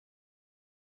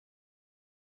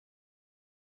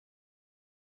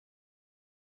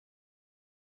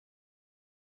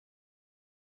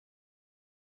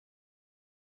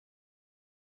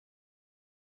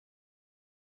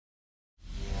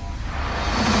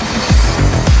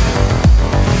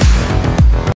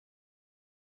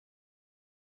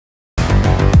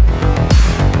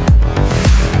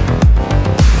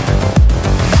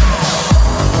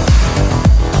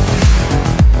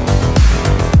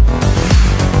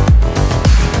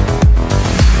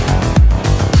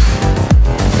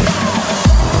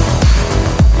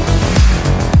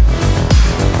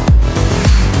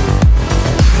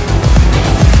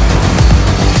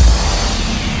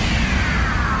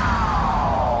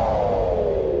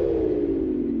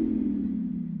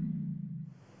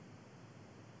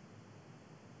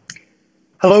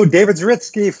Hello, David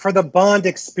Zaritsky for the Bond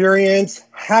Experience.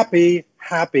 Happy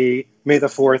May the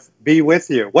 4th be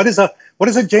with you. What is a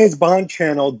James Bond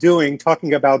channel doing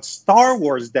talking about Star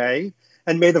Wars Day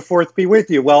and May the 4th be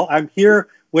with you? Well, I'm here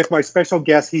with my special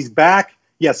guest. He's back.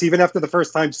 Yes, even after the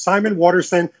first time, Simon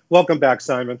Waterson. Welcome back,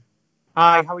 Simon.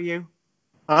 Hi, how are you?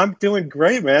 I'm doing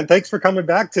great, man. Thanks for coming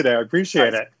back today. I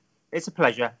appreciate it. It's a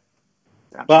pleasure.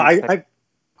 Well,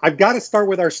 I've got to start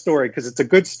with our story because it's a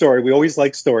good story. We always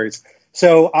like stories.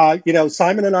 So,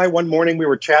 Simon and I, one morning, we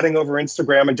were chatting over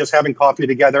Instagram and just having coffee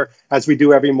together, as we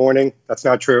do every morning. That's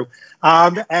not true.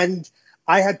 And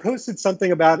I had posted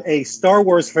something about a Star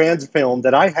Wars fans film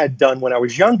that I had done when I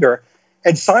was younger.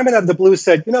 And Simon out of the blue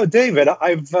said, David,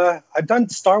 I've done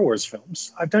Star Wars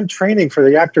films. I've done training for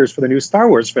the actors for the new Star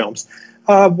Wars films.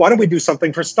 Why don't we do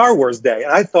something for Star Wars Day?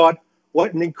 And I thought,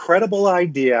 what an incredible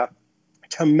idea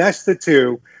to mesh the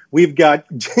two. We've got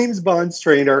James Bond's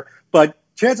trainer, but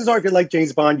chances are if you like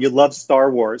James Bond, you love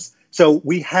Star Wars. So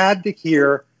we had to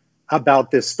hear about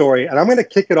this story. And I'm going to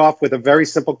kick it off with a very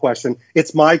simple question.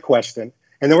 It's my question.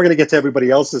 And then we're going to get to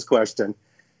everybody else's question.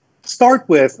 Start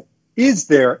with, is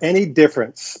there any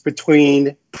difference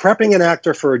between prepping an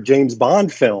actor for a James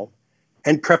Bond film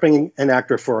and prepping an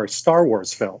actor for a Star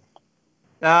Wars film?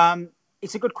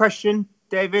 It's a good question,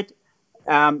 David.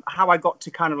 How I got to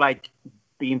kind of like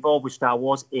be involved with Star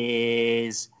Wars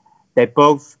is they're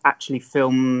both actually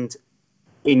filmed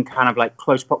in kind of like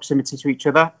close proximity to each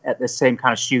other at the same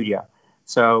kind of studio.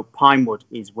 So Pinewood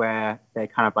is where they're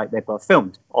both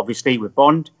filmed, obviously with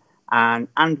Bond and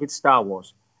with Star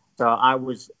Wars. So I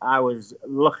was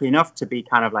lucky enough to be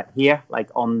kind of like here, like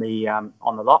on the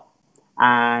lot,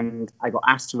 and I got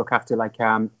asked to look after like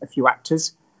a few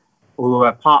actors who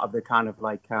were part of the kind of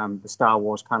like the Star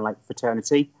Wars kind of like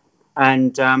fraternity,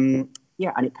 and and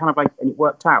it kind of like and it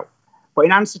worked out. But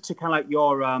in answer to kind of like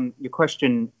your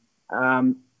question,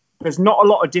 there's not a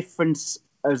lot of difference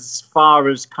as far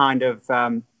as kind of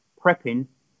prepping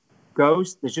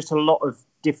goes. There's just a lot of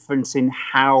difference in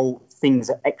how things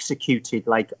are executed,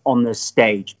 like on the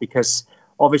stage, because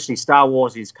obviously Star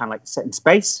Wars is kind of like set in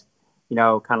space, kind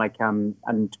of like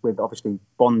and with obviously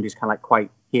Bond is kind of like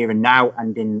quite here and now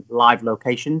and in live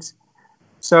locations.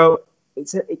 So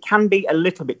it can be a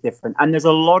little bit different, and there's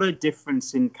a lot of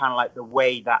difference in kind of like the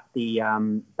way that the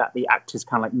actors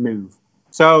kind of like move.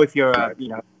 So if you're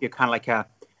you're kind of like a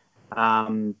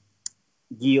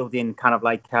yielding kind of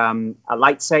like a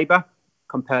lightsaber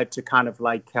compared to kind of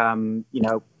like in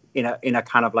a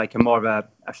kind of like a more of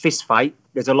a fist fight,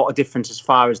 there's a lot of difference as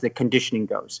far as the conditioning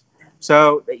goes.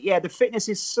 So yeah, the fitness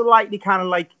is slightly kind of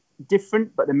like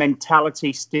different, but the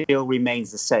mentality still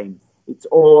remains the same. It's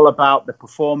all about the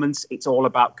performance. It's all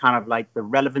about kind of like the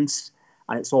relevance,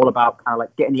 and it's all about kind of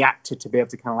like getting the actor to be able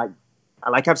to kind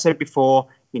of like I've said before,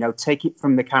 take it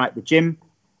from the kind of like the gym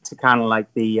to kind of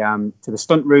like the to the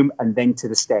stunt room and then to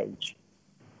the stage.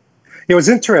 It was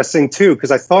interesting too,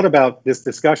 because I thought about this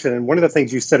discussion, and one of the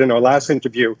things you said in our last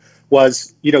interview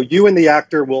was, you and the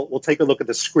actor will take a look at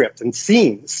the script and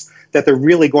scenes that they're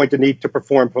really going to need to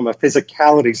perform from a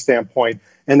physicality standpoint,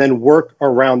 and then work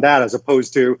around that, as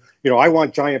opposed to, I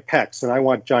want giant pecs and I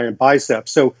want giant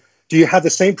biceps. So do you have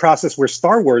the same process where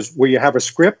Star Wars, where you have a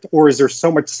script, or is there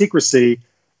so much secrecy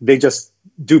they just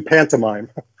do pantomime?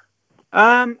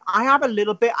 I have a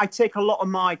little bit. I take a lot of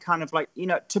my kind of like,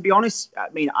 to be honest, I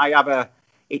mean, I have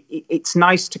it's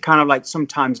nice to kind of like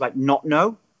sometimes like not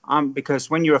know, because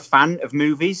when you're a fan of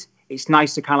movies, it's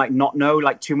nice to kind of like not know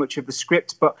like too much of the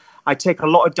script, but I take a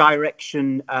lot of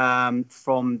direction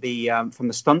from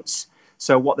the stunts.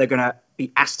 So what they're going to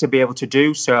be asked to be able to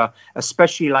do. So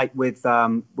especially like with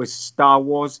Star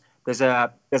Wars, there's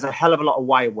a hell of a lot of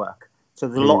wire work. So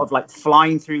there's a lot of like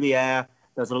flying through the air.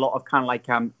 There's a lot of kind of like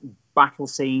battle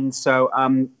scenes. So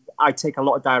I take a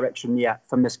lot of direction,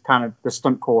 from this kind of the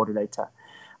stunt coordinator,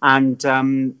 and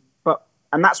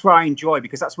that's where I enjoy,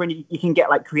 because that's when you can get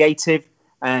like creative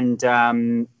and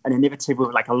innovative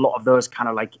with like a lot of those kind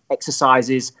of like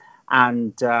exercises,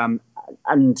 and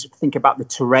think about the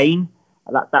terrain.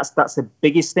 That's the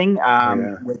biggest thing.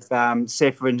 With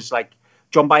say for instance like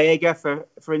John Boyega,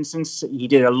 for instance, he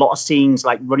did a lot of scenes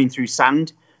like running through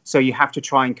sand. So you have to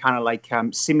try and kind of like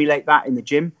simulate that in the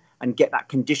gym and get that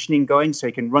conditioning going, so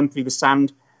he can run through the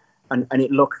sand and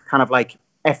it look kind of like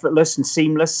effortless and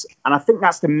seamless. And I think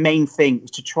that's the main thing,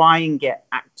 is to try and get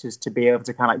actors to be able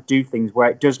to kind of like do things where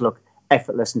it does look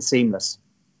effortless and seamless.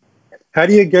 How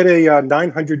do you get a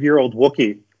 900-year-old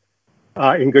Wookiee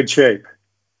in good shape?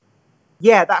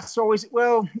 Yeah, that's always,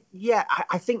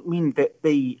 I think, that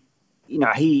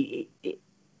he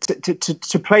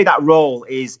to play that role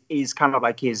is kind of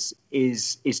like is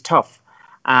tough,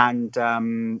 and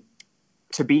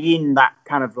to be in that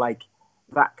kind of like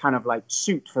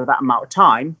suit for that amount of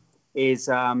time is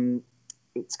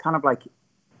it's kind of like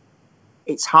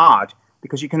it's hard,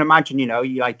 because you can imagine, you know,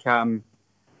 you like I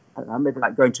don't know, maybe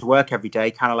like going to work every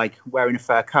day, kind of like wearing a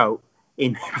fur coat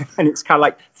in, and it's kind of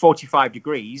like 45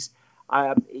 degrees.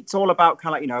 It's all about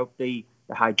kind of like, you know, the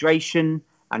hydration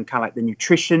and kind of like the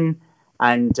nutrition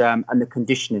and the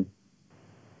conditioning.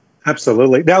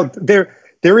 Absolutely. Now,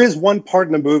 there is one part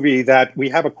in the movie that we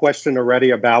have a question already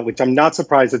about, which I'm not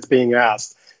surprised it's being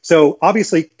asked. So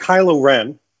obviously, Kylo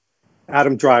Ren,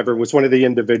 Adam Driver, was one of the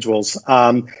individuals.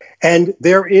 And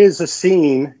there is a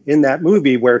scene in that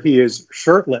movie where he is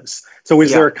shirtless. So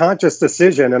is there a conscious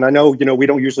decision? And I know, you know, we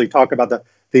don't usually talk about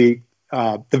the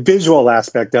visual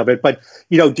aspect of it, but,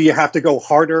 you know, do you have to go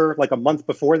harder like a month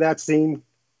before that scene?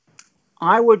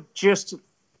 I would just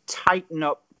tighten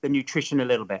up the nutrition a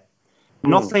little bit.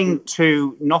 Nothing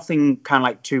kind of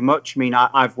like too much. I mean,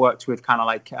 I've worked with kind of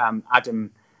like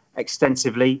Adam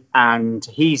extensively, and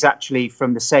he's actually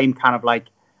from the same kind of like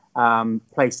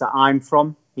place that I'm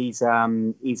from. He's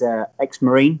a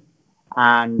ex-Marine,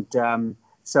 and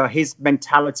so his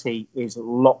mentality is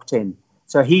locked in.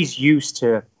 So he's used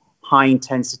to high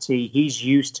intensity. He's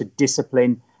used to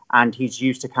discipline, and he's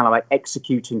used to kind of like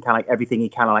executing kind of like everything he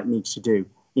kind of like needs to do.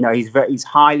 You know, he's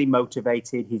highly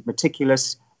motivated. He's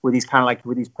meticulous with his kind of like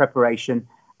with his preparation,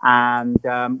 and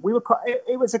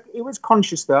it was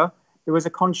conscious though. There was a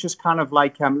conscious kind of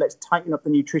like let's tighten up the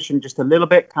nutrition just a little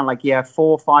bit, kind of like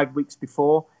 4 or 5 weeks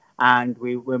before, and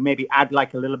we will maybe add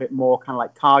like a little bit more kind of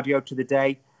like cardio to the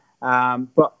day.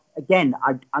 But again,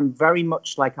 I'm very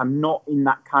much like I'm not in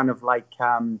that kind of like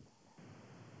I'm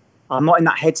not in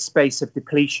that headspace of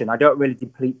depletion. I don't really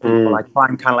deplete people. I try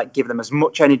and kind of like give them as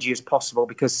much energy as possible,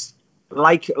 because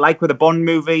like with a Bond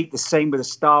movie, the same with a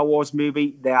Star Wars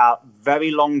movie, they are very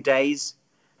long days.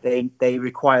 They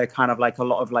require kind of like a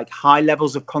lot of like high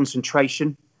levels of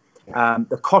concentration.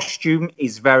 The costume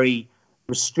is very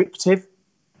restrictive,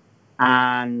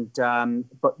 and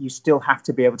but you still have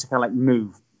to be able to kind of like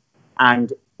move.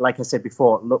 And like I said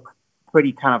before, look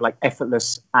pretty kind of like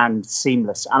effortless and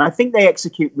seamless. And I think they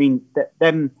execute. I mean,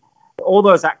 all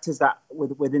those actors that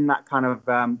within that kind of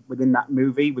within that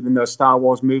movie, within those Star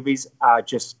Wars movies, are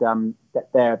just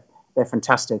they're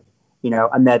fantastic, you know,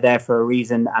 and they're there for a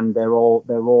reason, and they're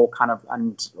all kind of,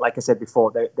 and like I said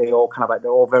before, they all kind of like,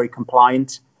 they're all very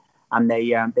compliant, and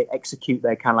they execute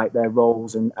their kind of like their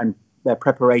roles, and their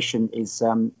preparation is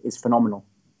phenomenal.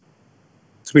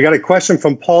 So we got a question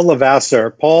from Paul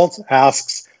Lavasser. Paul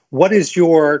asks, what is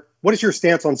your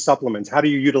stance on supplements? How do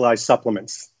you utilize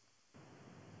supplements?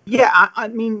 Yeah, I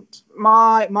mean,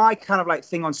 my kind of like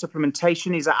thing on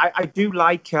supplementation is I do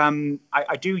like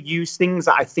I do use things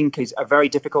that I think are very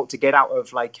difficult to get out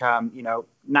of, like you know,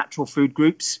 natural food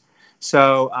groups.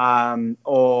 So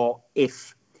or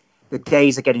if the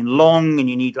days are getting long and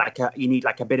you need like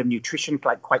a bit of nutrition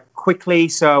like quite quickly.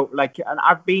 So like, and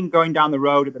I've been going down the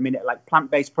road at the minute, like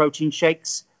plant-based protein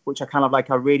shakes, which I kind of like,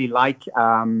 I really like.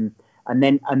 And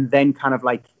then kind of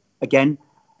like, again,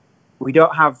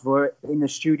 we're in the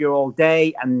studio all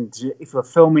day, and if we're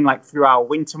filming like through our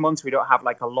winter months, we don't have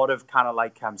like a lot of kind of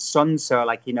like sun. So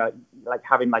like, you know, like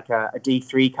having like a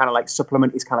D3 kind of like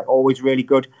supplement is kind of like always really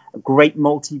good. A great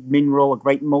multi-mineral, a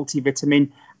great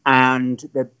multivitamin. And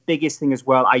the biggest thing as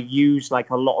well, I use like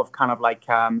a lot of kind of like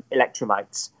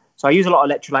electrolytes. So I use a lot of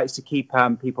electrolytes to keep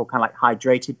people kind of like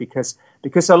hydrated,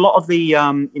 because a lot of the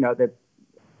you know,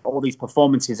 all these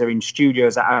performances are in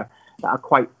studios that are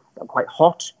quite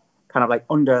hot, kind of like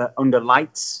under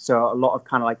lights. So a lot of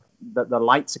kind of like the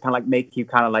lights are kind of like make you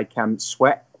kind of like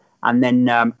sweat, and then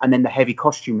the heavy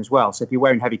costume as well. So if you're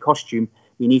wearing heavy costume,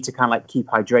 you need to kind of like keep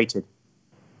hydrated.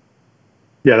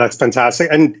 Yeah, that's fantastic.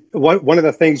 And one of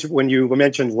the things when you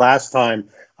mentioned last time,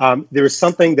 there was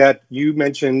something that you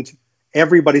mentioned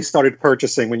everybody started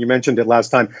purchasing when you mentioned it last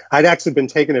time. I'd actually been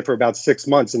taking it for about 6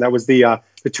 months, and that was the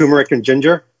turmeric and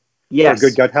ginger. Yes. For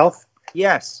good gut health.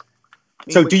 Yes.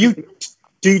 So do you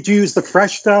use the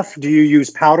fresh stuff? Do you use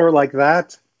powder like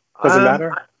that? Does it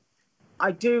matter?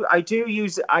 I do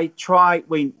use. I try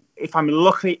when, if I'm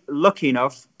lucky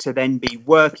enough to then be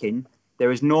working. There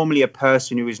is normally a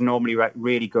person who is normally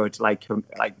really good, like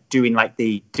doing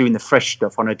the fresh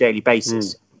stuff on a daily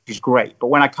basis, which is great. But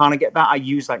when I kind of get that, I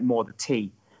use like more the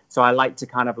tea. So I like to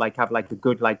kind of like have like a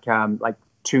good like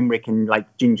turmeric and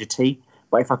like ginger tea.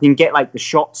 But if I can get like the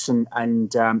shots and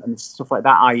stuff like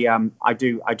that, I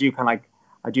do kind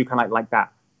of like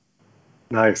that.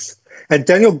 Nice. And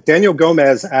Daniel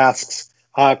Gomez asks,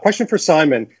 question for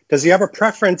Simon: does he have a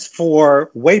preference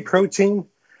for whey protein?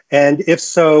 And if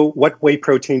so, what whey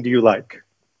protein do you like?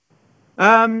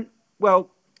 Well,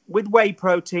 with whey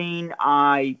protein,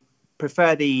 I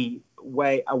prefer the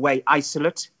whey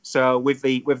isolate. So with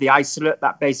the isolate,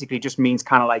 that basically just means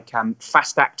kind of like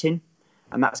fast acting,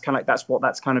 and that's kind of like that's what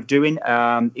that's kind of doing.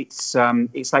 It's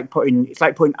like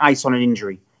putting ice on an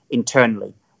injury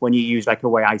internally when you use like a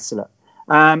whey isolate.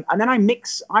 And then I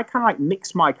kind of like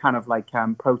mix my kind of like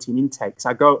protein intakes.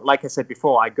 I go, like I said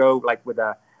before, I go like with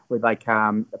a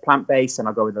plant base, and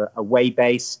I'll go with a whey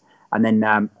base, and then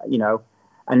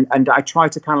and I try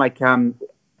to kind of like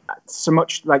so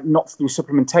much like not through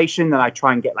supplementation, then I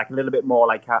try and get like a little bit more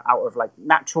like out of like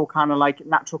natural kind of like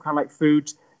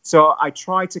foods. So I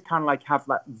try to kind of like have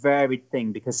that varied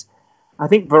thing, because I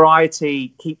think variety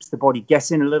keeps the body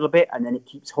guessing a little bit, and then it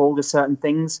keeps hold of certain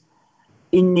things.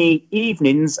 In the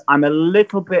evenings, I'm a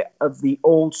little bit of the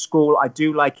old school. I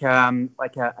do like a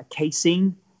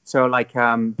casein. So like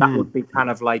that would be kind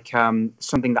of like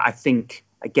something that I think,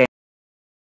 again,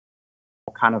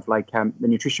 kind of like the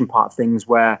nutrition part of things,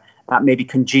 where that maybe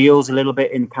congeals a little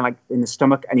bit in kind of like in the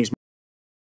stomach and is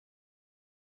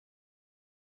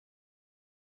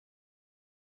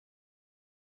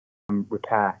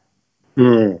repair.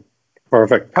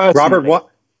 Perfect. Personally. Robert, what?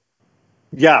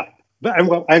 Yeah.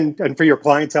 And for your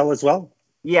clientele as well?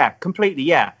 Yeah, completely.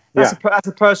 Yeah. That's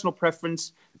a personal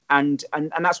preference. And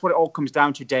that's what it all comes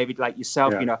down to, David, like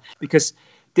yourself, because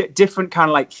different kind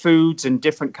of like foods and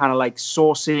different kind of like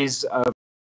sources of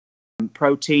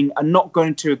protein are not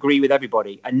going to agree with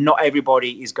everybody, and not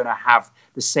everybody is going to have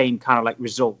the same kind of like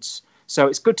results. So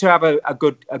it's good to have a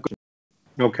good.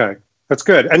 Okay, that's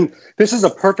good. And this is a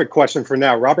perfect question for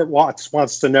now. Robert Watts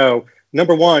wants to know,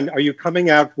 number one, are you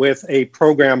coming out with a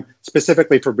program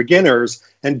specifically for beginners?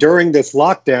 And during this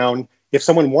lockdown, if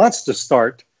someone wants to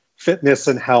start fitness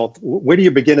and health, where do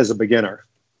you begin as a beginner?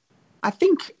 I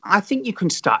think you can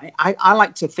start. I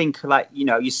like to think like,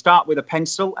 you start with a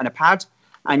pencil and a pad,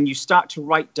 and you start to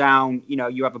write down,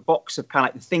 you have a box of kind of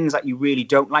like the things that you really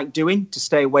don't like doing to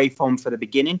stay away from for the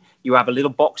beginning. You have a little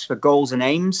box for goals and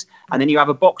aims, and then you have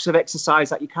a box of exercise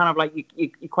that you kind of like,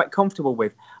 you're quite comfortable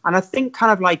with. And I think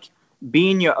kind of like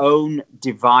being your own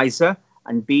deviser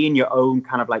and being your own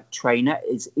kind of like trainer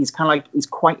is kind of like, is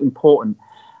quite important,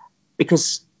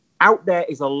 because out there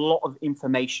is a lot of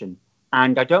information.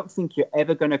 And I don't think you're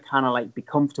ever going to kind of like be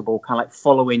comfortable kind of like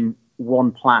following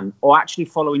one plan or actually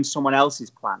following someone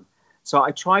else's plan. So I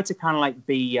try to kind of like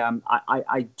be,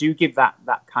 I do give that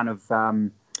kind of,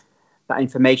 that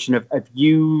information of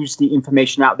use the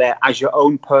information out there as your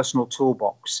own personal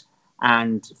toolbox,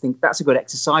 and think that's a good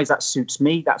exercise. That suits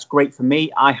me. That's great for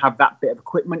me. I have that bit of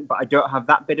equipment, but I don't have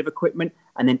that bit of equipment.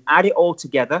 And then add it all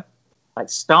together. Like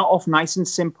start off nice and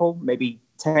simple, maybe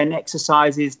 10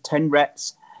 exercises, 10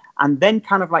 reps, and then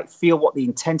kind of like feel what the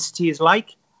intensity is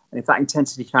like. And if that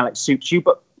intensity kind of like suits you.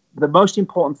 But the most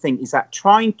important thing is that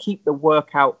try and keep the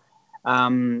workout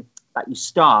that you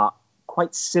start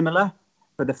quite similar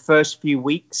for the first few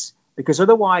weeks, because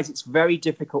otherwise it's very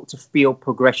difficult to feel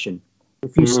progression.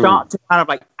 If you start to kind of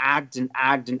like add and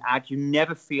add and add, you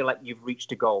never feel like you've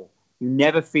reached a goal. You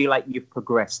never feel like you've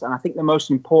progressed. And I think the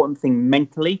most important thing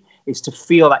mentally is to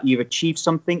feel that you've achieved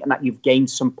something and that you've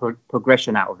gained some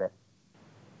progression out of it.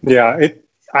 Yeah,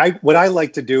 what I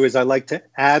like to do is I like to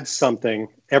add something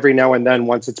every now and then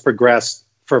once it's progressed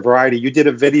for variety. You did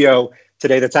a video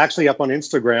today that's actually up on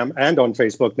Instagram and on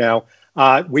Facebook now,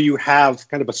 where you have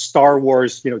kind of a Star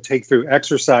Wars, take through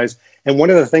exercise. And one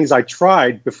of the things I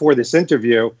tried before this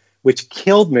interview, which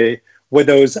killed me, were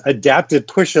those adapted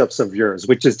push-ups of yours,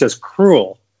 which is just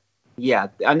cruel. Yeah,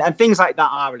 and things like that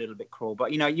are a little bit cruel.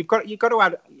 But you've got to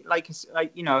add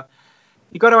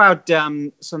you got to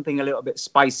add something a little bit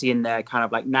spicy in there, kind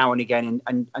of like now and again,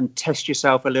 and test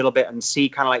yourself a little bit and see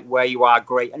kind of like where you are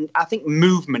great. And I think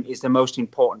movement is the most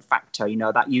important factor.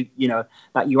 That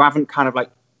you haven't kind of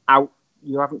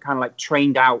like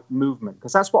trained out movement,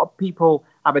 because that's what people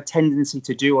have a tendency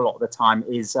to do a lot of the time.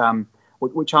 Is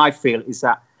which I feel is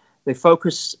that they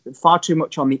focus far too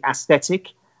much on the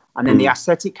aesthetic, and then the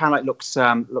aesthetic kind of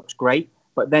like looks great.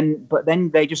 But then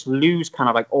they just lose kind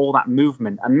of like all that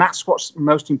movement. And that's what's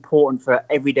most important for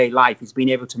everyday life, is being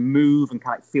able to move and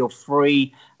kind of feel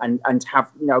free and have,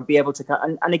 be able to,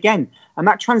 and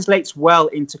that translates well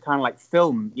into kind of like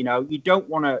film. You don't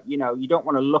want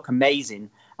to look amazing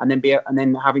and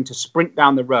then having to sprint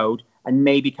down the road and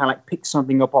maybe kind of like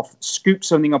scoop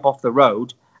something up off the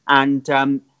road. And,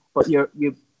 but you're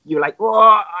like, oh,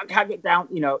 I can't get down.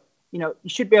 You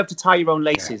should be able to tie your own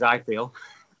laces, I feel.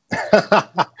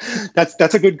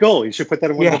 That's a good goal. You should put that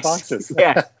in one of the boxes.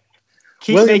 Yeah.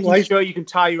 Keep making sure you can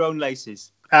tie your own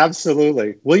laces.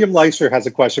 Absolutely. William Leisher has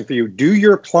a question for you. Do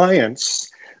your clients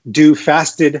do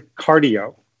fasted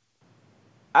cardio?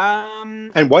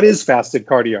 And what is fasted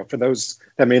cardio for those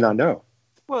that may not know?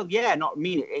 Well, yeah, not I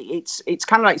mean it's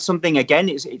kind of like something again.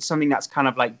 It's something that's kind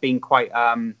of like being quite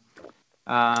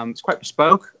it's quite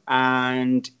bespoke,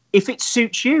 and if it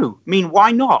suits you, I mean,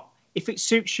 why not? If it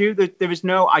suits you, there is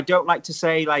no. I don't like to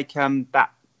say like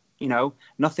that. You know,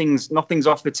 nothing's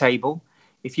off the table.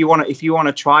 If you want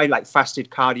to try like fasted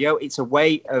cardio, it's a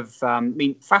way of. I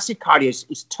mean, fasted cardio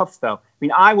is tough though. I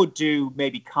mean, I would do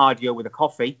maybe cardio with a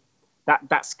coffee.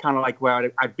 That's kind of like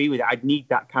where I'd be with it. I'd need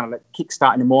that kind of like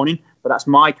kickstart in the morning, but that's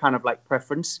my kind of like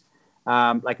preference.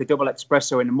 Like a double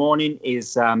espresso in the morning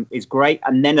is great,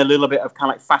 and then a little bit of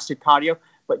kind of like fasted cardio.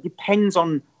 But it depends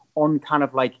on kind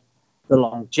of like the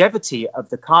longevity of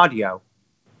the cardio.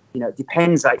 You know, it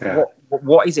depends like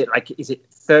what is it like? Is it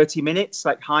 30 minutes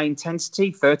like high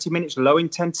intensity, 30 minutes low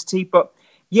intensity? But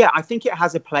yeah, I think it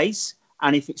has a place.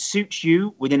 And if it suits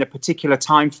you within a particular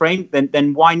time frame,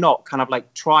 then why not kind of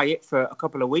like try it for a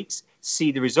couple of weeks,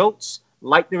 see the results,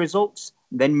 like the results,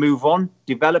 then move on,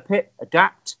 develop it,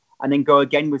 adapt, and then go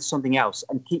again with something else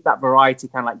and keep that variety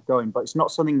kind of like going. But it's not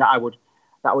something that I would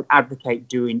advocate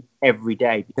doing every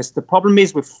day, because the problem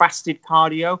is with fasted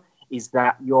cardio is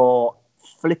that you're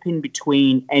flipping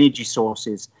between energy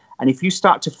sources. And if you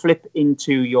start to flip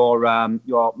into your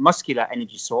muscular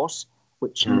energy source,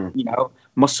 which, you know,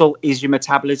 muscle is your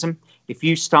metabolism. If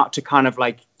you start kind of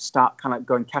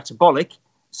going catabolic,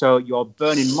 so you're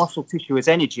burning muscle tissue as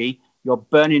energy, you're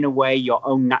burning away your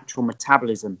own natural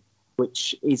metabolism,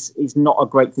 which is not a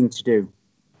great thing to do.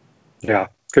 Yeah,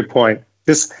 good point.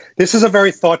 This is a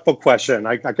very thoughtful question.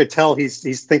 I could tell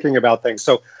he's thinking about things.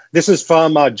 So this is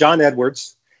from John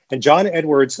Edwards. And John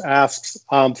Edwards asks,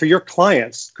 for your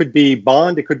clients, could be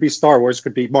Bond, it could be Star Wars,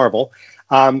 could be Marvel,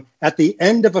 at the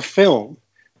end of a film,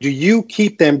 do you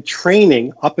keep them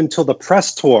training up until the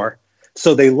press tour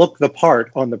so they look the part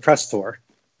on the press tour?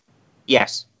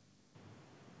 Yes.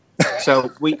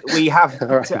 So we have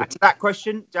Right. to that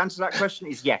question. The answer to that question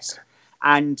is yes,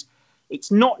 and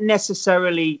it's not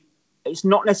necessarily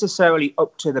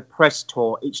up to the press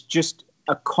tour. It's just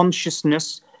a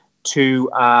consciousness to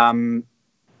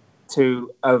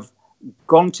have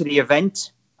gone to the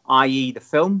event, i.e. the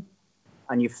film,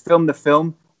 and you film the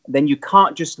film, then you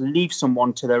can't just leave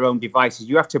someone to their own devices.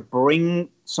 You have to bring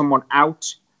someone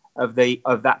out of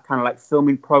that kind of like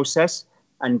filming process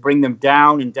and bring them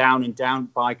down and down and down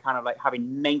by kind of like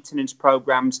having maintenance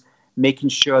programs, making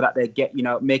sure that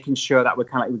making sure that we're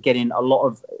getting a lot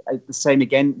of the same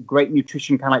again, great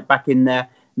nutrition kind of like back in there,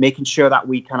 making sure that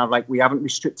we kind of like we haven't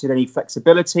restricted any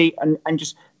flexibility, and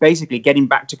just basically getting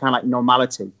back to kind of like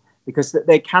normality, because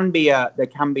there can be a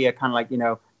kind of like, you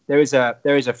know, there is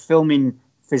a filming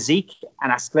physique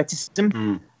and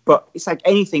athleticism, but it's like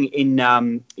anything in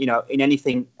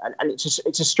anything, and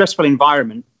it's a stressful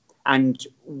environment. And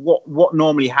what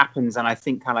normally happens, and I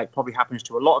think kind of like probably happens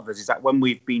to a lot of us, is that when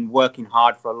we've been working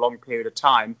hard for a long period of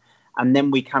time and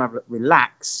then we kind of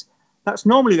relax, that's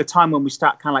normally the time when we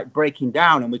start kind of like breaking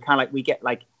down, and we get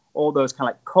like all those kind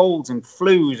of like colds and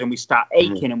flus, and we start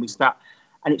aching, and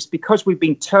it's because we've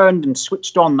been turned and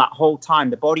switched on that whole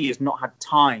time. The body has not had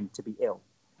time to be ill.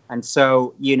 And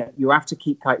so, you know, you have to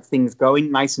keep kind of things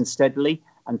going nice and steadily,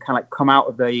 and kind of like come out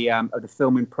of the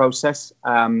filming process,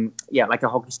 like a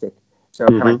hockey stick. So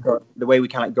kind of like the way we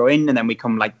kind of like go in, and then we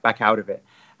come like back out of it.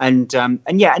 And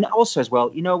also as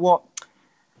well, you know what,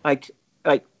 like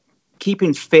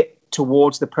keeping fit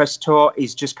towards the press tour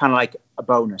is just kind of like a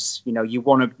bonus. You know,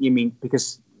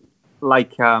 because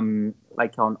like on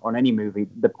any movie,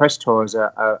 the press tours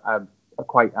are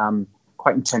quite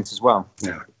intense as well.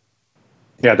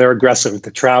 Yeah, they're aggressive. The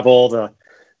travel,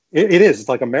 it is. It's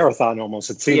like a marathon almost,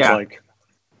 it seems like.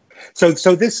 So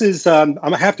this is, I'm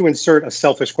going to have to insert a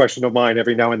selfish question of mine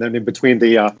every now and then in between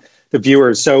the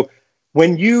viewers. So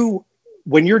when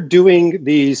you're doing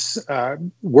these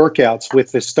workouts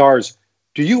with the stars,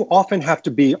 do you often have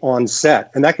to be on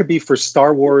set? And that could be for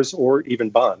Star Wars or even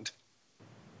Bond.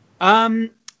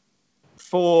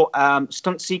 For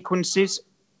stunt sequences,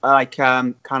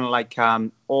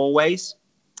 always.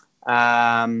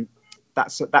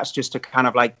 That's just a kind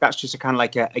of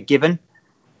like a given.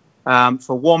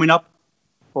 For warming up,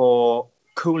 for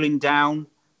cooling down,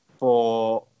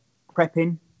 for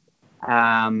prepping,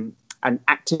 and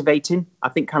activating. I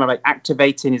think kind of like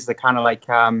activating is the kind of like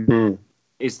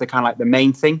the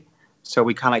main thing. So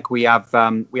I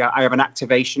have an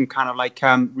activation kind of like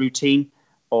routine,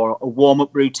 or a warm up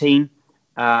routine,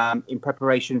 in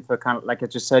preparation for kind of like I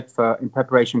just said, in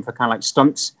preparation for kind of like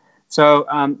stunts. So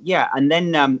and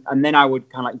then I would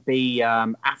kind of like be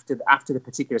after the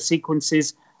particular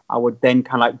sequences, I would then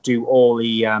kind of like do all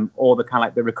the kind of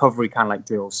like the recovery kind of like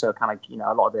drills. So kind of like, you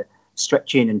know, a lot of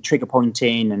stretching and trigger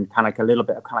pointing and kind of like a little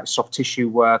bit of kind of like soft tissue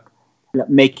work, like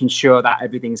making sure that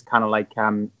everything's kind of like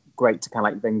great to kind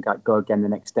of like then go again the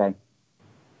next day.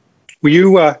 Were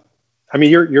you? I mean,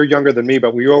 you're younger than me,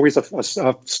 but were you always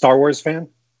a Star Wars fan?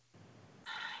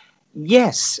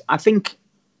 Yes, I think.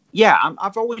 Yeah,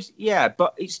 I've always,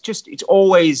 but it's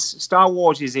always Star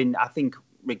Wars is in, I think,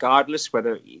 regardless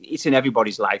whether it's in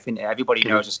everybody's life, and everybody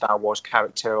knows a Star Wars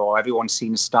character or everyone's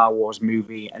seen a Star Wars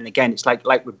movie. And again, it's like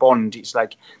with Bond, it's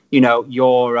like, you know,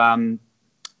 you're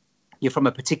from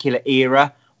a particular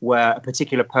era where a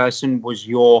particular person was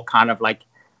your kind of like,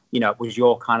 you know, was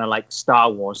your kind of like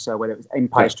Star Wars. So whether it was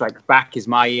Empire Strikes Back is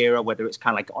my era, whether it's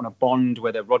kind of like on a Bond,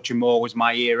 whether Roger Moore was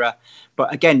my era.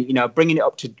 But again, you know, bringing it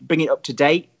up to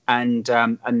date and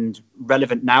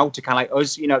relevant now to kind of like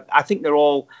us, you know, I think they're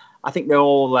all you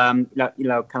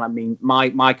know, kind of, I mean, my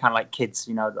kind of like kids,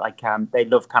 you know, like they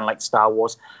love kind of like Star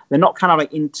Wars. They're not kind of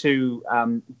like into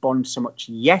Bond so much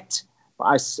yet, but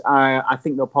I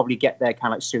think they'll probably get there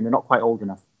kind of like soon. They're not quite old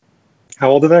enough. How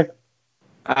old are they?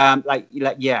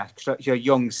 So you're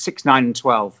young, 6, 9, and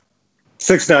 12.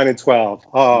 6, 9, and 12.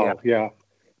 Oh, yeah.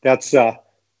 That's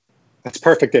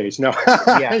perfect age. No,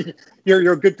 Yeah.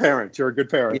 you're a good parent. You're a good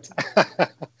parent. Yeah.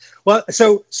 Well,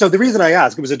 so the reason I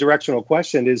asked, it was a directional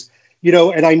question, is, you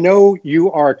know, and I know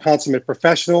you are a consummate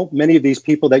professional. Many of these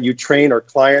people that you train are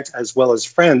clients as well as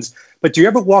friends. But do you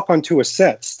ever walk onto a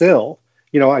set still?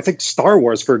 You know, I think Star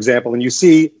Wars, for example, and you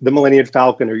see the Millennium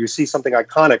Falcon or you see something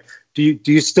iconic. Do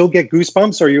you still get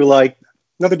goosebumps, or are you like,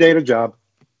 another day at a job?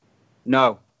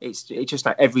 No, it's just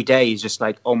like every day is just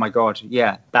like, oh my God,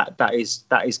 yeah, that is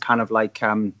kind of like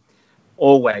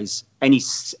always any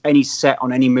set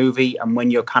on any movie, and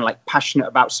when you're kind of like passionate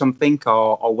about something,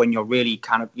 or when you're really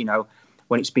kind of, you know,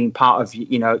 when it's been part of,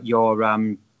 you know, your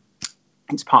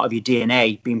it's part of your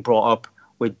DNA being brought up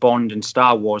with Bond and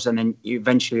Star Wars, and then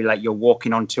eventually like you're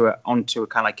walking onto a kind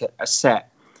of like a set.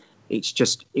 It's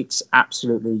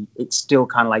still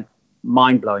kind of like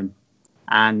mind blowing,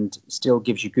 and still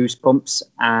gives you goosebumps,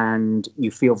 and you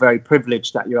feel very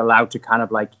privileged that you're allowed to kind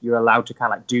of like do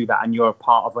that, and you're a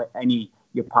part of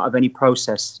any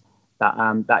process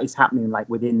that is happening like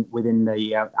within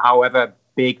the however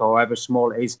big or however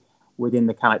small it is within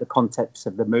the kind of like the context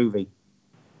of the movie.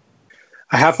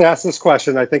 I have to ask this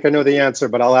question. I think I know the answer,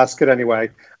 but I'll ask it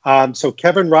anyway. So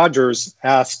Kevin Rogers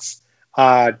asks,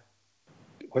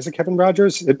 was it Kevin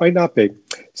Rogers? It might not be.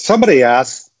 Somebody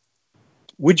asks,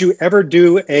 would you ever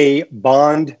do a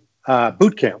Bond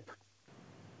boot camp?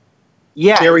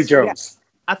 Yeah. Jerry Jones. Yeah.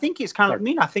 I think it's kind of, I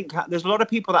mean, I think there's a lot of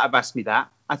people that have asked me that.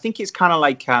 I think it's kind of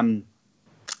like, I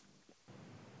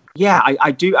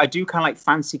do kind of like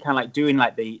fancy kind of like doing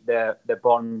like the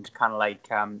Bond kind of like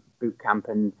boot camp,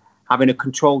 and having a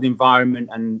controlled environment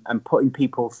and putting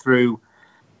people through,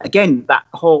 again, that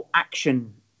whole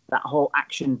action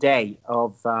day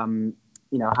of, you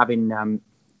know, having,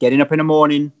 getting up in the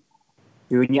morning,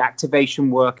 doing your activation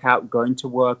workout, going to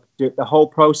work. The whole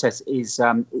process is,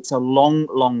 it's a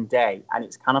long day, and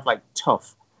it's kind of like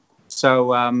tough.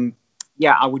 So,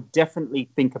 I would definitely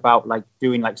think about like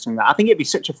doing like something like that. I think it'd be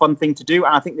such a fun thing to do.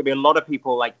 And I think there'd be a lot of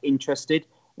people like interested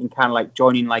in kind of like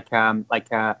joining like a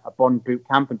Bond boot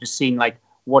camp, and just seeing like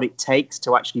what it takes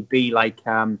to actually be like,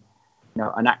 you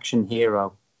know, an action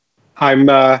hero. I'm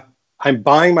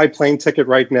buying my plane ticket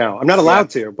right now. I'm not allowed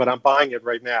to, but I'm buying it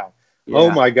right now. Yeah. Oh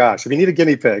my gosh. If you need a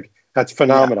guinea pig, that's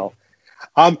phenomenal.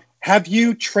 Yeah. Have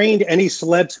you trained any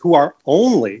celebs who are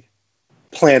only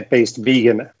plant-based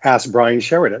vegan? Asked Brian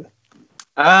Sheridan.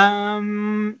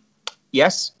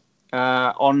 Yes.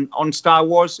 On Star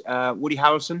Wars, Woody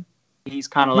Harrelson. He's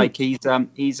kind of like, he's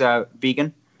a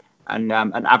vegan and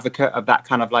an advocate of that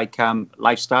kind of like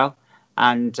lifestyle.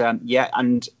 And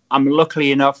and I'm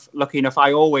lucky enough.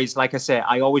 I always, like I say,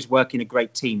 I always work in a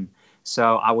great team.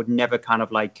 So I would never kind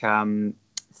of like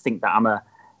think that I'm a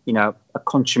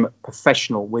consummate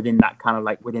professional within that kind of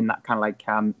like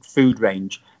food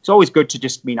range. It's always good to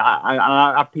just,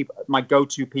 I have people, my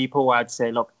go-to people. I'd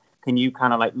say, look, can you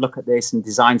kind of like look at this and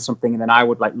design something, and then I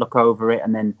would like look over it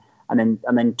and then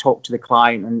talk to the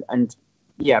client and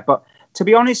But to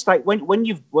be honest, like when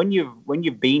you've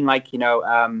been like, you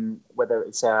know, whether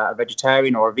it's a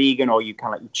vegetarian or a vegan, or you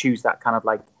kind of like you choose that kind of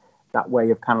like that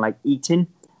way of kind of like eating.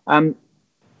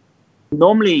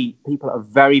 Normally people are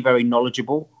very, very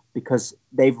knowledgeable because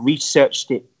they've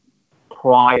researched it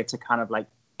prior to kind of like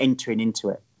entering into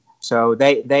it. So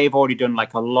they've already done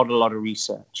like a lot of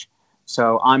research.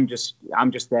 So I'm just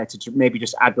there to maybe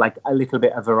just add like a little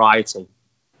bit of variety.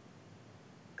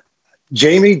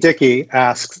 Jamie Dickey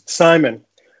asks, Simon,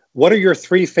 what are your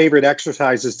 3 favorite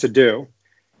exercises to do?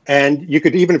 And you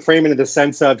could even frame it in the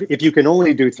sense of, if you can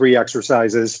only do 3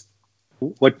 exercises,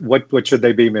 what should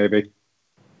they be? Maybe.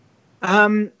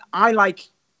 I like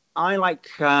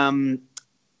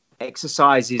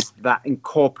exercises that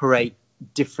incorporate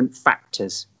different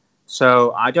factors.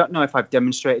 So I don't know if I've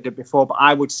demonstrated it before, but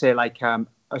I would say like a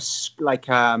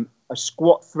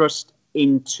squat thrust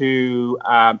into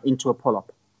a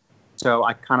pull-up. So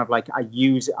I kind of like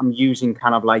I'm using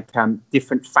kind of like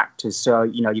different factors. So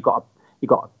you've got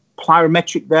a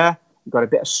plyometric there, you've got a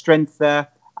bit of strength there,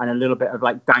 and a little bit of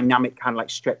like dynamic kind of like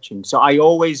stretching. So I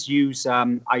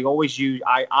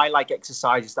like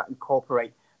exercises that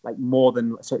incorporate like more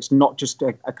than, so it's not just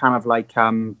a kind of like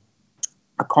a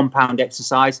compound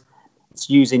exercise. It's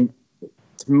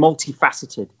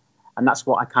multifaceted, and that's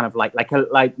what I kind of like.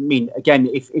 I mean, again,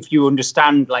 if you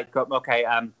understand, like, okay,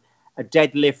 a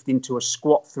deadlift into a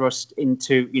squat thrust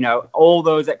into, all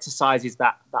those exercises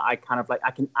that I kind of like,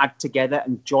 I can add together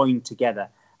and join together,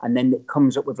 and then it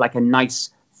comes up with like a nice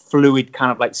fluid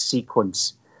kind of like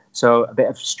sequence. So a bit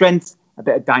of strength, a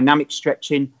bit of dynamic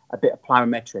stretching, a bit of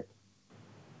plyometric.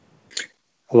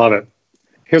 I love it.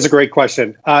 Here's a great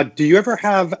question. Do you ever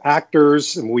have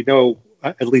actors, and we know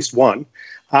at least one,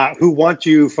 who want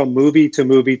you from movie to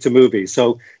movie to movie?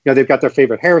 So, they've got their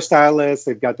favorite hairstylist,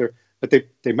 but they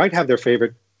might have their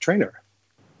favorite trainer.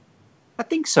 I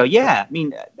think so. Yeah. I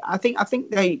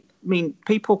mean,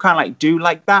 people kind of like do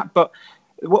like that, but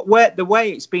the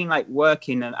way it's been like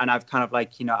working, and I've kind of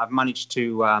like, I've managed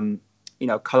to,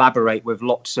 collaborate with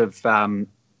lots of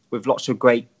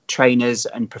great trainers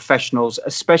and professionals,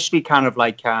 especially kind of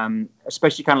like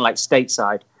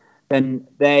stateside. Then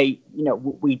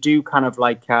we do kind of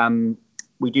like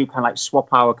swap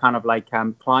our kind of like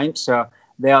clients. So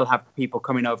they'll have people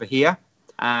coming over here,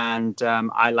 and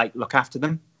I like look after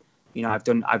them. I've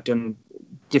done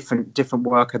different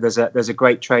work. There's a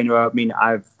great trainer. I mean,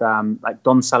 I've like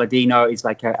Don Saladino is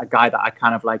like a guy that I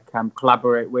kind of like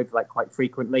collaborate with like quite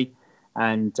frequently,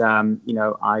 and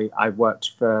I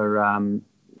worked for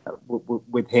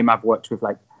with him. I've worked with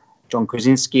like John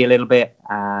Krasinski a little bit,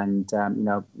 and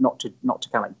not to kind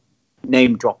of like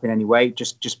name drop in any way,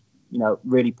 just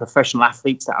really professional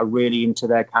athletes that are really into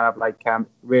their kind of like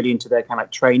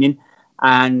training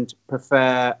and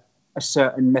prefer a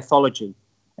certain methodology.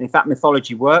 And if that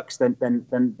methodology works, then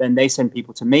they send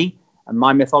people to me and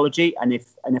my methodology. And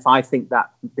if I think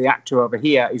that the actor over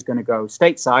here is going to go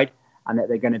stateside, and that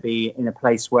they're going to be in a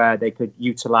place where they could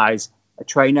utilize a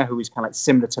trainer who is kind of like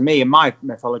similar to me and my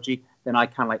methodology, then I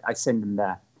kind of like I send them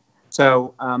there.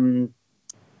 So and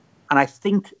I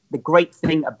think the great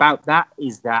thing about that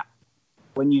is that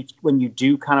when you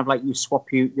do kind of like you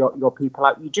swap your people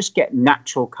out, you just get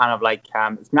natural kind of like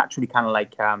it's naturally kind of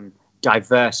like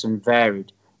diverse and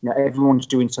varied. Everyone's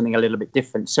doing something a little bit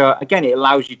different. So again, it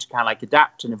allows you to kind of like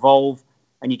adapt and evolve,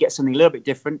 and you get something a little bit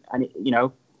different. And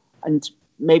and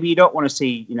maybe you don't want to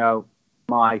see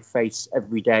my face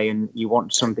every day, and you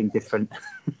want something different.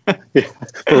 Yeah,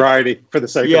 variety for the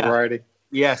sake of variety.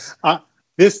 Yes.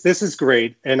 This is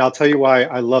great, and I'll tell you why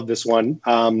I love this one.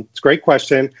 It's a great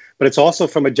question, but it's also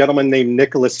from a gentleman named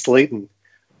Nicholas Slayton,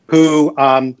 who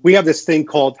we have this thing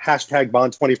called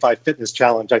 #Bond25 Fitness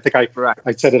Challenge. I think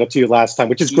I set it up to you last time,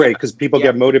 which is great because people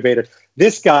get motivated.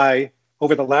 This guy,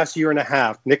 over the last year and a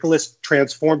half, Nicholas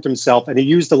transformed himself, and he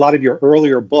used a lot of your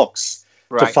earlier books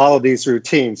to follow these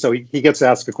routines. So he gets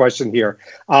asked a question here,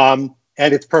 and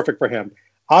it's perfect for him.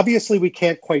 Obviously, we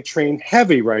can't quite train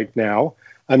heavy right now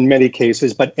in many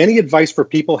cases, but any advice for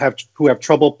people who have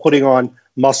trouble putting on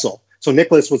muscle? So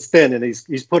Nicholas was thin, and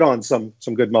he's put on some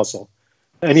good muscle.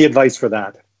 Any advice for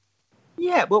that?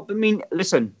 Yeah, well, I mean,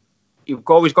 listen, you've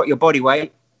always got your body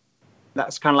weight.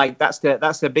 That's kind of like that's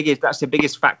the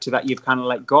biggest factor that you've kind of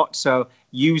like got. So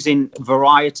using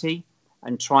variety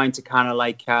and trying to kind of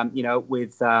like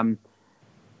with a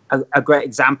great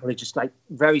example is just like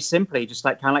very simply just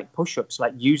like kind of like push-ups.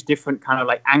 Like use different kind of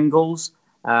like angles.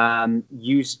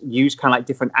 Use kind of like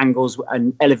different angles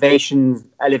and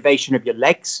elevation of your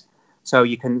legs. So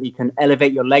you can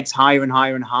elevate your legs higher and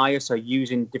higher and higher. So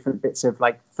using different bits of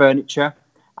like furniture,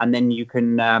 and then you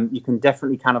can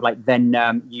definitely kind of like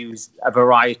then use a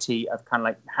variety of kind of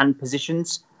like hand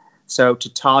positions. So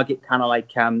to target kind of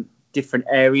like different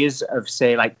areas of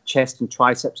say like chest and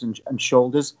triceps and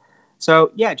shoulders.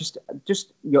 So yeah, just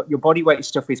your body weight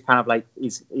stuff is kind of like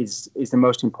is the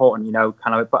most important,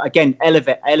 kind of. But again,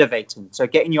 elevating. So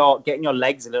getting your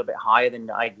legs a little bit higher than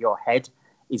like your head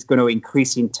is going to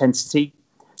increase the intensity.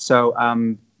 So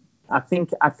I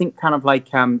think kind of like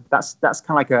that's kind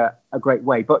of like a great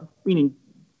way. But meaning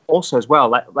also as well,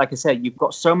 like I said, you've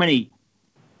got so many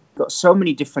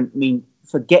different. I mean,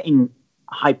 for getting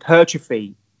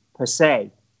hypertrophy, per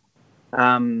se.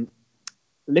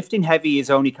 Lifting heavy is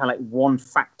only kind of like one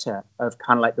factor of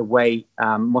kind of like the way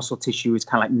muscle tissue is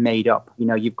kind of like made up. You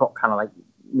know, you've got kind of like,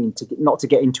 not to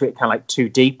get into it kind of like too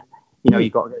deep, you know,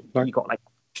 you've got like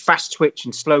fast twitch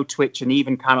and slow twitch, and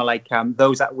even kind of like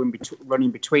those that run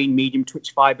in between medium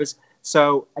twitch fibers.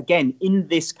 So again, in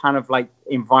this kind of like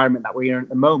environment that we're in at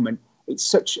the moment, it's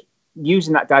such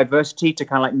using that diversity to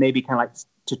kind of like maybe kind of like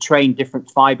to train different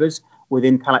fibers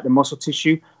within kind of like the muscle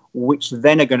tissue, which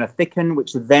then are going to thicken,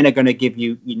 which then are going to give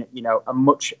you, you know, a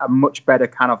much better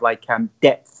kind of like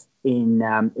depth in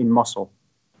muscle.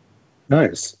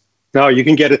 Nice. No, you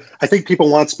can get it. I think people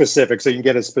want specific, so you can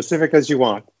get as specific as you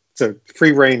want. So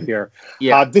free reign here.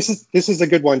 Yeah. This is a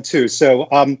good one too. So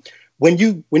when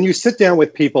you sit down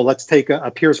with people, let's take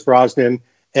a Pierce Brosnan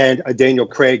and a Daniel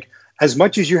Craig. As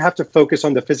much as you have to focus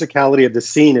on the physicality of the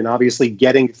scene and obviously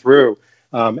getting through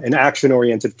an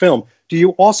action-oriented film, do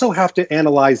you also have to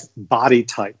analyze body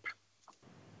type?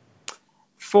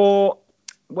 Well,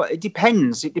 it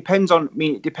depends. It depends on. I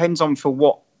mean, it depends on for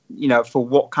what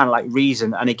kind of like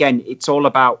reason. And again, it's all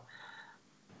about,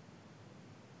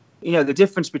 you know, the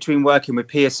difference between working with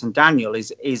Pierce and Daniel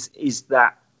is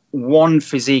that one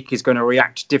physique is going to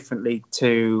react differently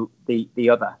to the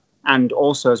other, and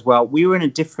also as well, we were in a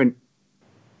different.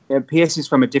 Pierce is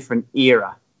from a different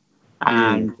era,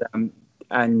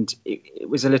 and it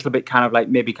was a little bit kind of like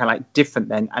maybe kind of like different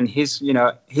then, and his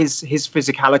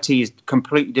physicality is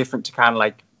completely different to kind of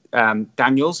like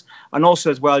Daniel's, and also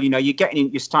as well, you know,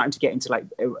 you're starting to get into like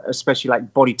especially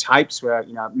like body types where,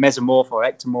 you know, mesomorph or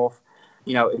ectomorph,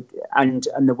 you know, and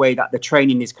the way that the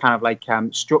training is kind of like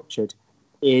structured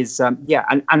is and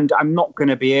I'm not going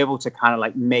to be able to kind of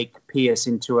like make Pierce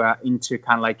into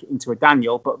a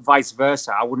Daniel, but vice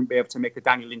versa. I wouldn't be able to make a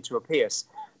Daniel into a Pierce.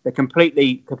 They're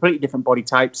completely different body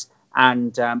types,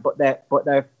 and but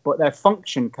their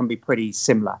function can be pretty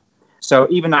similar. So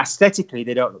even aesthetically,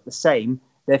 they don't look the same.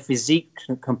 Their physique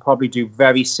can probably do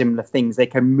very similar things. They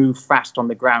can move fast on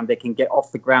the ground. They can get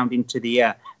off the ground into the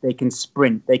air. They can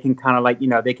sprint. They can kind of like, you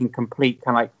know, they can complete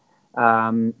kind of like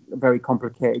very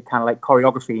complicated kind of like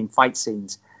choreography in fight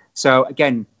scenes. So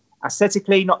again,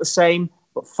 aesthetically not the same,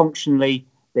 but functionally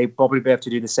they probably be able to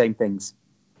do the same things.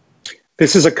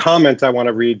 This is a comment I want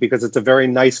to read because it's a very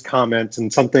nice comment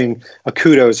and a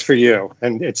kudos for you,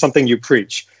 and it's something you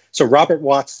preach. So Robert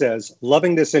Watts says,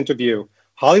 loving this interview.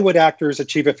 Hollywood actors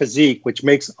achieve a physique which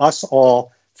makes us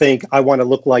all think I want to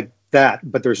look like that,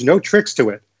 but there's no tricks to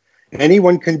it.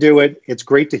 Anyone can do it. It's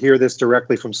great to hear this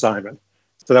directly from Simon.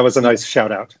 So that was a nice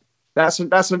shout out. That's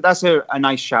a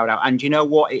nice shout out. And you know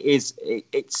what it is?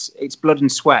 It's blood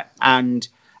and sweat. And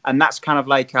that's kind of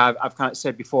like I've kind of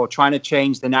said before, trying to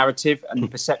change the narrative and the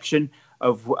perception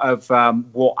of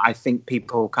what I think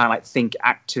people kind of like think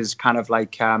actors kind of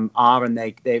like are, and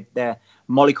they're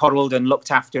mollycoddled and looked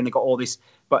after, and they've got all this.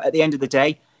 But at the end of the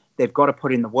day, they've got to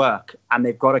put in the work, and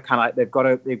they've got to kind of like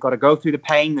they've got to go through the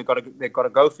pain, they've got to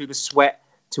go through the sweat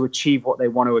to achieve what they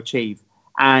want to achieve.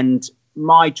 And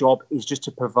my job is just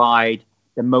to provide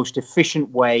the most efficient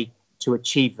way to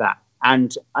achieve that,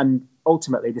 and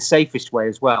ultimately the safest way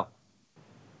as well.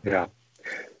 Yeah.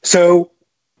 So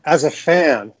as a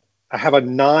fan, I have a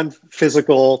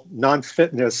non-physical,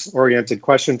 non-fitness oriented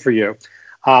question for you.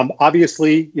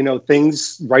 Obviously, you know,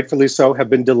 things rightfully so have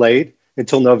been delayed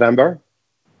until November, ?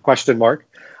 How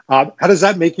does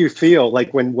that make you feel?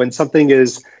 Like when something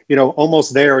is, you know,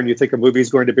 almost there and you think a movie is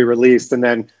going to be released and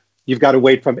then you've got to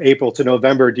wait from April to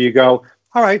November. Do you go,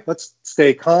 all right, let's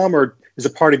stay calm? Or is a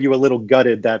part of you a little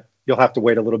gutted that you'll have to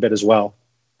wait a little bit as well?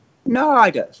 No, I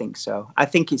don't think so. I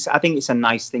think it's a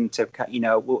nice thing to,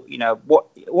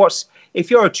 what's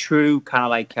if you're a true kind of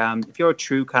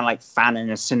like fan and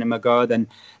a cinema goer, then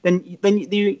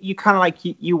you kind of like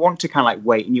you want to kind of like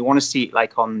wait, and you want to see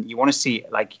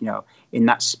it like you know, in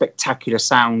that spectacular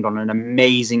sound on an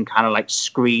amazing kind of like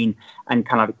screen and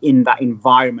kind of in that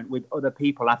environment with other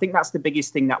people. I think that's the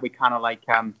biggest thing that we kind of like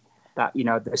that, you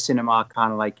know, the cinema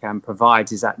kind of like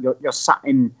provides, is that you're sat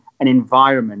in an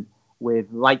environment with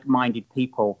like-minded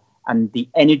people, and the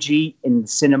energy in the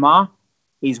cinema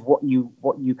is what you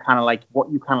kind of like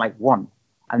want,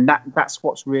 and that's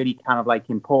what's really kind of like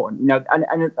important, you know.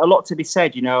 And a lot to be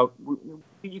said, you know.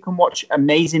 You can watch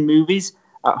amazing movies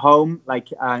at home, like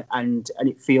and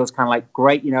it feels kind of like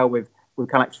great, you know, with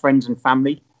kind of like friends and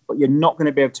family, but you're not going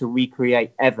to be able to recreate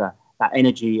ever that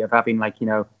energy of having, like, you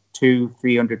know,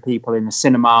 200-300 people in the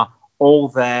cinema all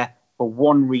there for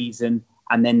one reason.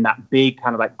 And then that big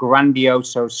kind of like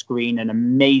grandiose screen and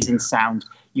amazing sound.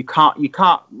 You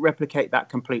can't replicate that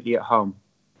completely at home.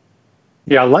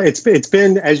 Yeah, it's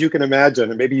been, as you can imagine,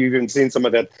 and maybe you've even seen some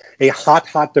of it, a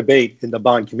hot debate in the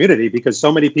Bond community, because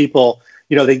so many people,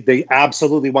 they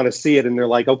absolutely want to see it, and they're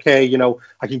like, okay,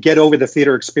 I can get over the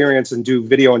theater experience and do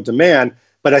video on demand,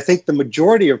 but I think the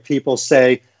majority of people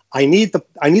say, I need the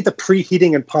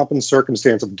preheating and pomp and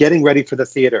circumstance of getting ready for the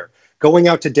theater, going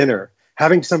out to dinner,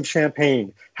 having some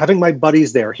champagne, having my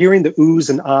buddies there, hearing the oohs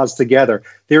and ahs together.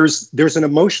 There's an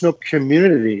emotional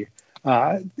community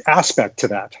aspect to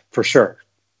that, for sure.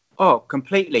 Oh,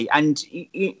 completely. And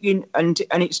and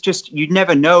it's just, you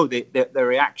never know the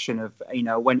reaction of,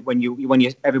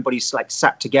 when everybody's like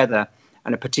sat together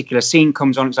and a particular scene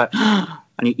comes on, it's like,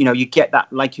 and you get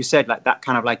that, like you said, like that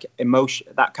kind of like emotion,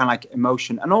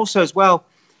 and also as well,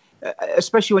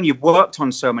 especially when you've worked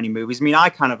on so many movies. I mean,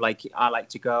 I like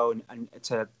to go and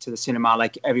to the cinema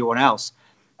like everyone else,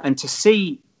 and to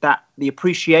see that the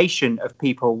appreciation of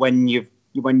people when you've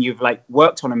like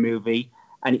worked on a movie,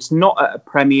 and it's not at a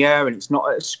premiere, and it's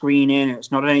not at a screening, and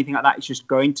it's not anything like that. It's just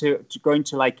going to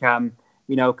like kind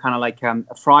of like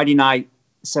a Friday night,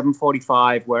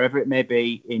 7:45, wherever it may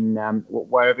be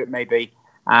wherever it may be,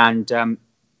 and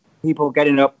people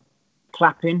getting up,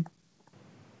 clapping,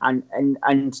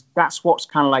 and that's what's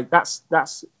kind of like,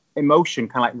 that's emotion,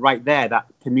 kind of like right there. That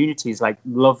communities like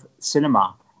love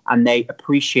cinema, and they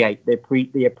appreciate,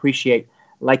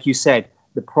 like you said,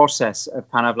 the process of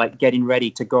kind of like getting ready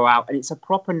to go out, and it's a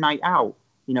proper night out.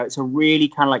 It's a really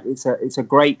kind of like, it's a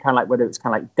great kind of like, whether it's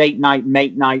kind of like date night,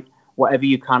 mate night, whatever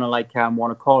you kind of like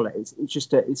want to call it. It's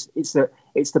just it's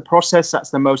the process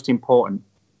that's the most important.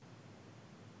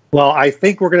 Well, I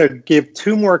think we're going to give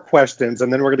two more questions,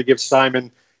 and then we're going to give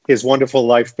Simon his wonderful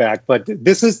life back. But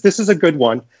this is a good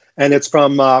one, and it's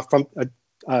from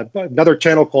another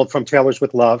channel called From Tailors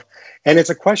with Love, and it's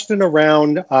a question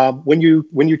around when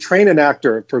you train an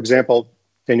actor, for example,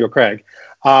 Daniel Craig.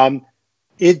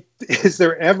 Is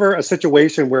there ever a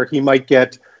situation where he might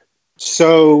get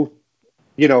so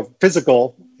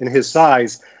physical in his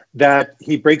size that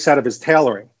he breaks out of his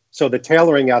tailoring? So the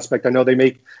tailoring aspect, I know they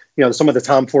make some of the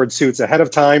Tom Ford suits ahead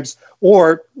of times,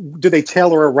 or do they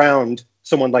tailor around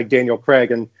someone like Daniel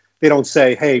Craig, and they don't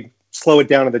say, hey, slow it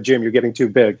down in the gym, you're getting too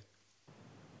big?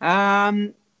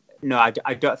 No,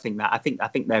 I don't think that. I think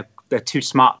they're too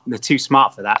smart. They're too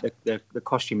smart for that. The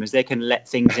costumers, they can let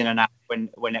things in and out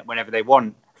whenever they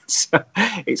want. So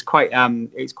it's quite kind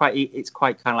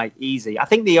of like easy. I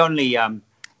think the only I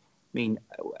mean,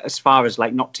 as far as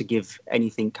like, not to give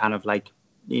anything kind of like,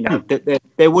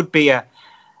 there would be a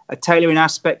tailoring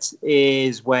aspect,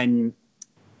 is when,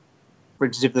 for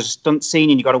instance, if there's a stunt scene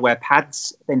and you've got to wear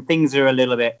pads, then things are a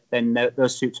little bit, then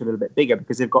those suits are a little bit bigger,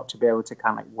 because they've got to be able to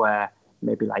kind of like wear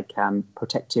maybe like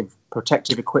protective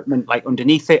equipment like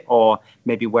underneath it, or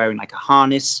maybe wearing like a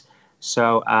harness.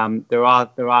 So there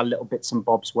are little bits and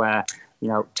bobs where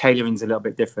tailoring's a little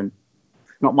bit different.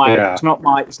 It's not my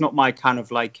kind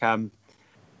of like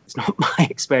it's not my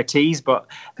expertise, but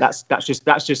that's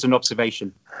just an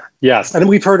observation. Yes, and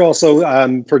we've heard also,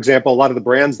 for example, a lot of the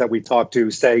brands that we talk to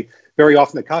say very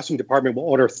often the costume department will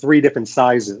order 3 different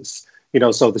sizes.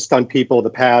 So the stunt people, the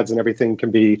pads, and everything can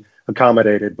be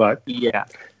accommodated. But yeah,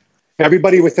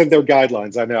 everybody within their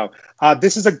guidelines. I know.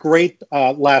 This is a great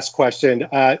last question.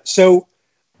 So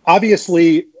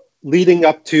obviously, leading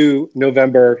up to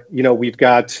November, we've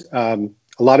got a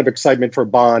lot of excitement for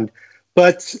Bond.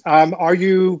 But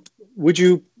would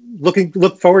you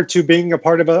look forward to being a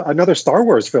part of another Star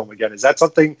Wars film again? Is that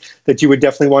something that you would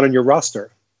definitely want on your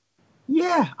roster?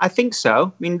 Yeah, I think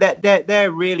so. I mean,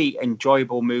 they're really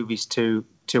enjoyable movies to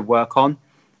work on,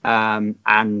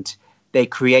 and they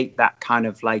create that kind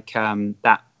of like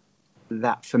that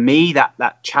for me,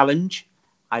 that challenge.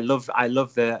 I love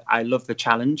the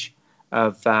challenge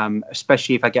of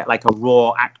especially if I get like a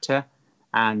raw actor,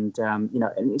 and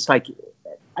and it's like.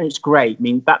 And it's great. I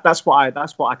mean, that's what I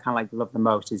kind of like love the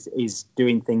most, is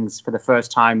doing things for the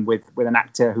first time with an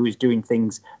actor who is doing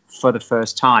things for the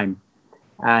first time,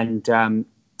 and to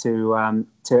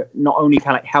not only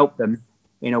kind of like help them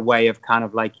in a way of kind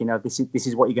of like, this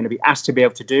is what you're going to be asked to be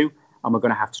able to do, and we're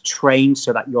going to have to train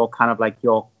so that you're kind of like,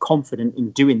 you're confident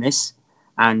in doing this,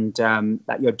 and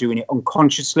that you're doing it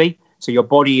unconsciously, so your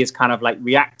body is kind of like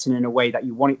reacting in a way that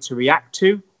you want it to react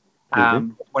to,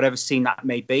 whatever scene that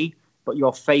may be. But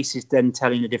your face is then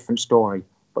telling a different story.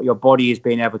 But your body is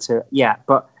being able to,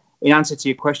 But in answer to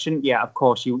your question, of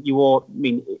course, you all. I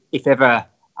mean, if ever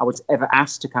I was ever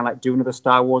asked to kind of like do another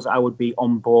Star Wars, I would be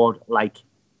on board like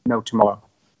no tomorrow.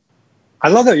 I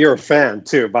love that you're a fan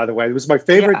too. By the way, it was my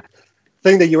favorite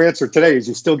thing that you answered today. Is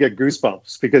you still get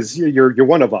goosebumps because you're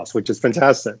one of us, which is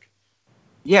fantastic.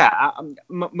 Yeah,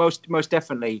 most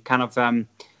definitely. Kind of.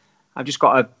 I've just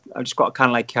got kind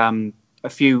of like a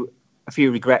few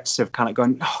regrets of kind of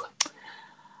going, oh,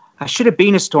 I should have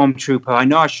been a stormtrooper. I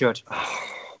know I should.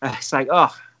 It's like,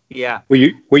 oh, yeah.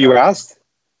 Were you asked?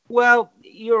 Well,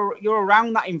 you're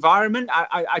around that environment.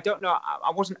 I don't know.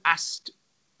 I wasn't asked,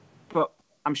 but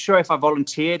I'm sure if I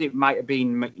volunteered, it might have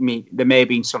been me. There may have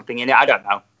been something in it. I don't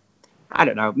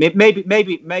know.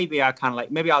 Maybe I kind of like,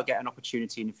 maybe I'll get an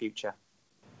opportunity in the future.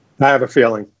 I have a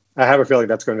feeling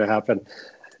that's going to happen.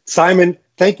 Simon,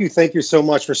 thank you so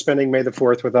much for spending May the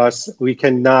 4th with us. We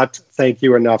cannot thank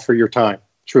you enough for your time.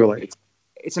 Truly,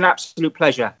 it's an absolute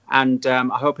pleasure, and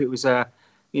I hope it was a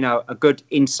good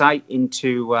insight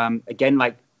into again,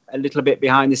 like a little bit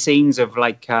behind the scenes of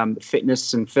like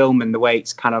fitness and film and the way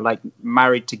it's kind of like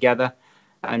married together,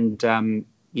 and and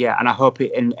I hope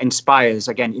it inspires.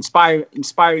 Again,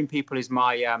 inspiring people is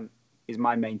my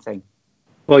main thing.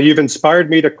 Well, you've inspired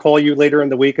me to call you later in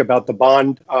the week about the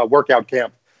Bond workout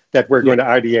camp that we're going to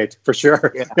ideate for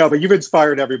sure. Yeah. No, but you've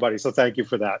inspired everybody, so thank you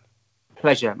for that.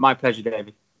 Pleasure. My pleasure,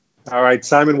 David. All right,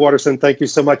 Simon Waterson, thank you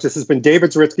so much. This has been David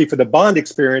Zaritsky for the Bond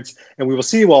Experience, and we will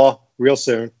see you all real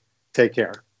soon. Take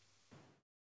care.